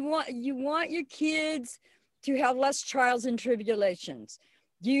know, you want your kids to have less trials and tribulations.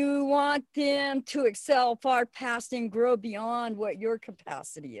 You want them to excel far past and grow beyond what your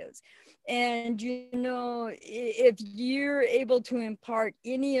capacity is. And, you know, if you're able to impart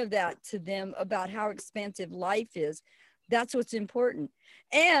any of that to them about how expansive life is, that's what's important.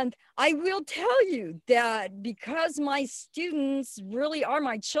 And I will tell you that because my students really are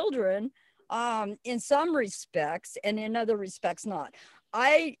my children, in some respects, and in other respects not.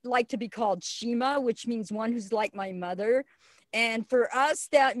 I like to be called Shima, which means one who's like my mother. And for us,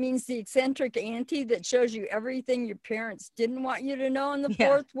 that means the eccentric auntie that shows you everything your parents didn't want you to know in the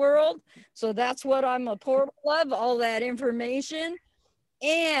fourth world. So that's what I'm a portal of, all that information.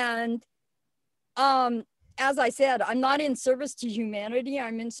 And as I said, I'm not in service to humanity.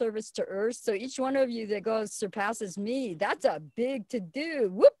 I'm in service to Earth. So each one of you that goes surpasses me, that's a big to do.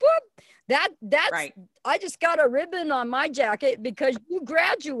 Whoop, whoop. That's right. I just got a ribbon on my jacket because you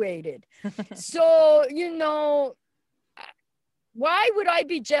graduated. So, you know, why would I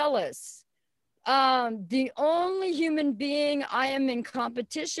be jealous? The only human being I am in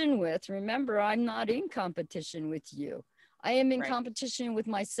competition with, remember, I'm not in competition with you. I am in competition with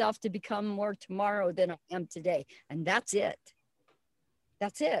myself to become more tomorrow than I am today. And that's it.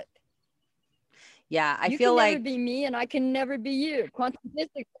 That's it. Yeah, I feel like you can never be me and I can never be you. Quantum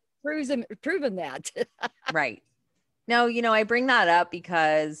physics proven that. Right. No, you know, I bring that up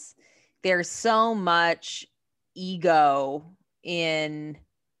because there's so much ego in,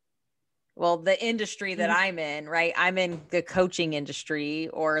 well, the industry that I'm in, right? I'm in the coaching industry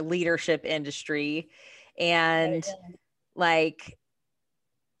or leadership industry. And like,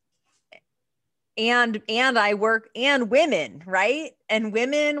 and I work, and women, right? And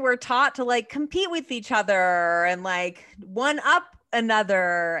women were taught to like compete with each other and like one up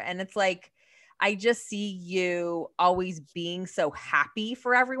another. And it's like, I just see you always being so happy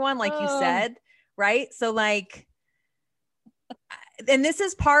for everyone, like you said, right? So like, and this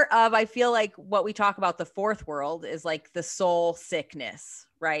is part of, I feel like what we talk about the fourth world is like the soul sickness,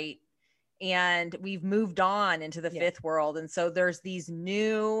 right? And we've moved on into the fifth world. And so there's these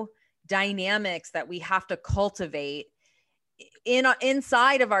new dynamics that we have to cultivate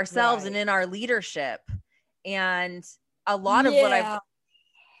inside of ourselves and in our leadership. And a lot of what I've,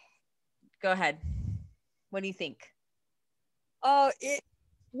 go ahead. What do you think?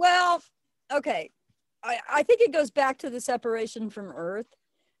 Well, okay. I think it goes back to the separation from Earth,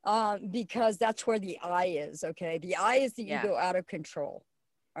 because that's where the I is. Okay. The I is the ego out of control.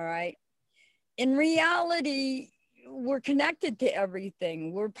 All right. In reality, we're connected to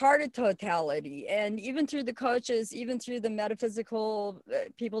everything. We're part of totality. And even through the coaches, even through the metaphysical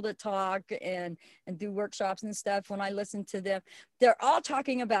people that talk and do workshops and stuff, when I listen to them, they're all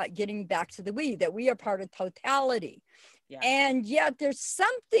talking about getting back to the we, that we are part of totality. Yeah. And yet there's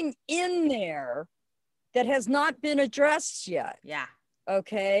something in there that has not been addressed yet. Yeah.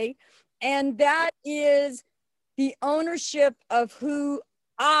 Okay. And that is the ownership of who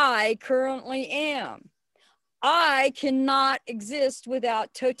I currently am. I cannot exist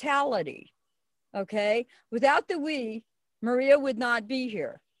without totality. Okay. Without the we, Maria would not be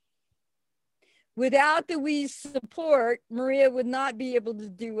here. Without the we support, Maria would not be able to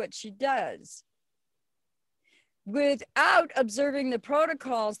do what she does. Without observing the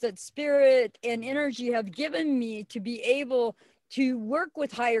protocols that spirit and energy have given me to be able to work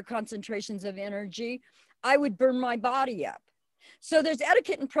with higher concentrations of energy, I would burn my body up. So there's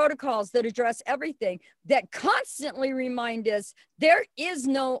etiquette and protocols that address everything, that constantly remind us there is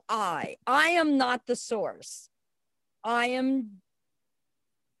no I. I am not the source. I am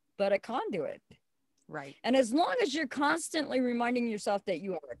but a conduit. Right. And as long as you're constantly reminding yourself that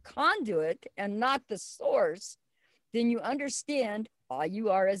you are a conduit and not the source, then you understand all you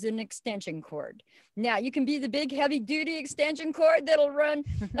are as an extension cord. Now, you can be the big heavy duty extension cord that'll run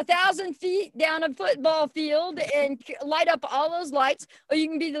 1,000 feet down a football field and light up all those lights, or you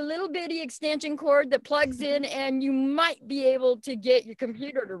can be the little bitty extension cord that plugs in and you might be able to get your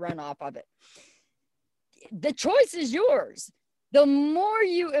computer to run off of it. The choice is yours. The more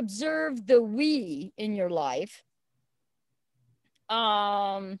you observe the we in your life,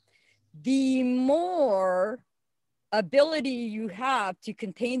 the more ability you have to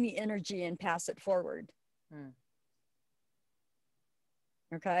contain the energy and pass it forward.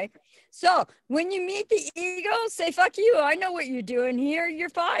 Okay. So when you meet the ego, say, fuck you. I know what you're doing here. You're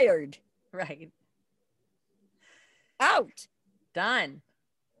fired. Right. Out. Done.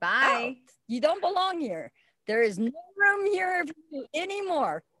 Bye. Out. You don't belong here. There is no room here for you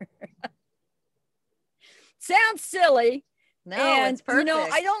anymore. Sounds silly. No, and, it's perfect. You know,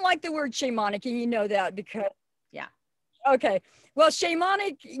 I don't like the word shamanic, and you know that because. Yeah. Okay. Well,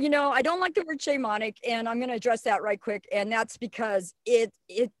 shamanic, you know, I don't like the word shamanic, and I'm going to address that right quick. And that's because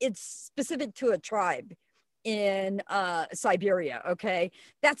it's specific to a tribe in Siberia. Okay.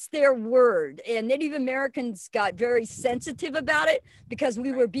 That's their word. And Native Americans got very sensitive about it because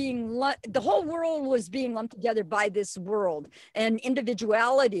we were being, the whole world was being lumped together by this world, and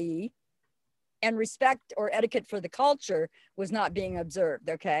individuality and respect or etiquette for the culture was not being observed.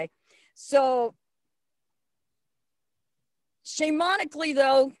 Okay. So shamanically,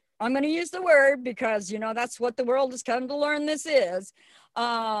 though, I'm going to use the word because, you know, that's what the world has come to learn this is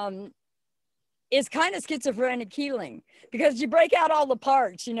kind of schizophrenic healing, because you break out all the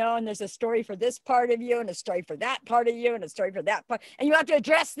parts, you know, and there's a story for this part of you and a story for that part of you and a story for that part. And you have to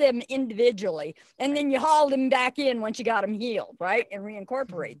address them individually. And then you haul them back in once you got them healed, right? And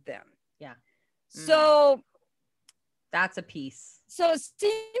reincorporate them. Yeah. So that's a piece. So it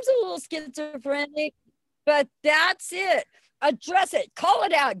seems a little schizophrenic, but that's it. Address it, call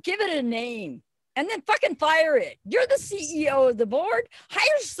it out, give it a name, and then fucking fire it. You're the CEO of the board.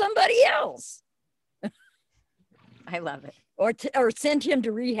 Hire somebody else. I love it. Or send him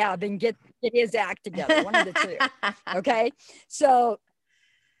to rehab and get his act together. One of the two. Okay. So,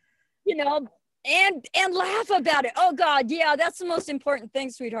 you know, and laugh about it. Oh God, yeah, that's the most important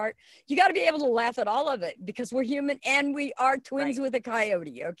thing, sweetheart. You got to be able to laugh at all of it because we're human and we are twins with a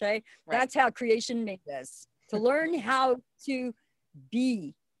coyote. Okay. Right. That's how creation made us, to learn how to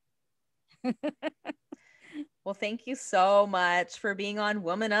be. Well, thank you so much for being on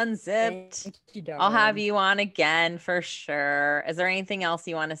Woman Unzipped. Thank you, darling. I'll have you on again for sure. Is there anything else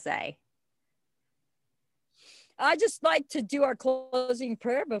you want to say? I just like to do our closing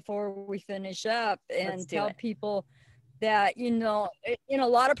prayer before we finish up and tell people that, you know, in a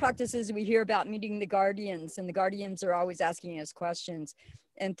lot of practices, we hear about meeting the guardians, and the guardians are always asking us questions.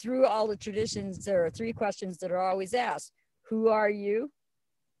 And through all the traditions, there are 3 questions that are always asked. Who are you?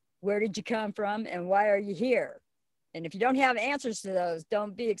 Where did you come from? And why are you here? And if you don't have answers to those,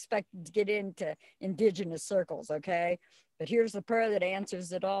 don't be expected to get into indigenous circles, okay? But here's the prayer that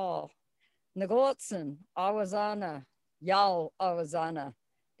answers it all. Nagotsen, Awazana, Yal Awazana,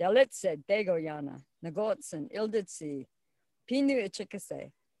 Dalitse, Degoyana, Nagotsen, Ilditsi, Pinu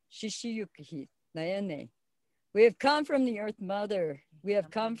Ichikase, Shishiyukihi, Nayene. We have come from the Earth Mother. We have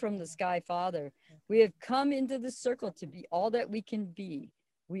come from the Sky Father. We have come into the circle to be all that we can be.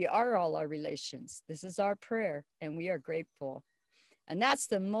 We are all our relations. This is our prayer, and we are grateful. And that's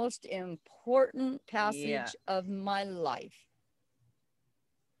the most important passage of my life.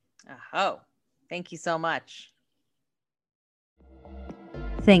 Oh, thank you so much.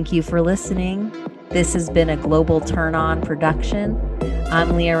 Thank you for listening. This has been a Global Turn On production.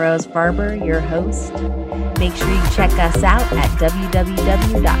 I'm Leah Rose Barber, your host. Make sure you check us out at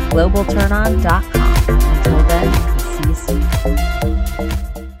www.globalturnon.com. Until then, see you soon.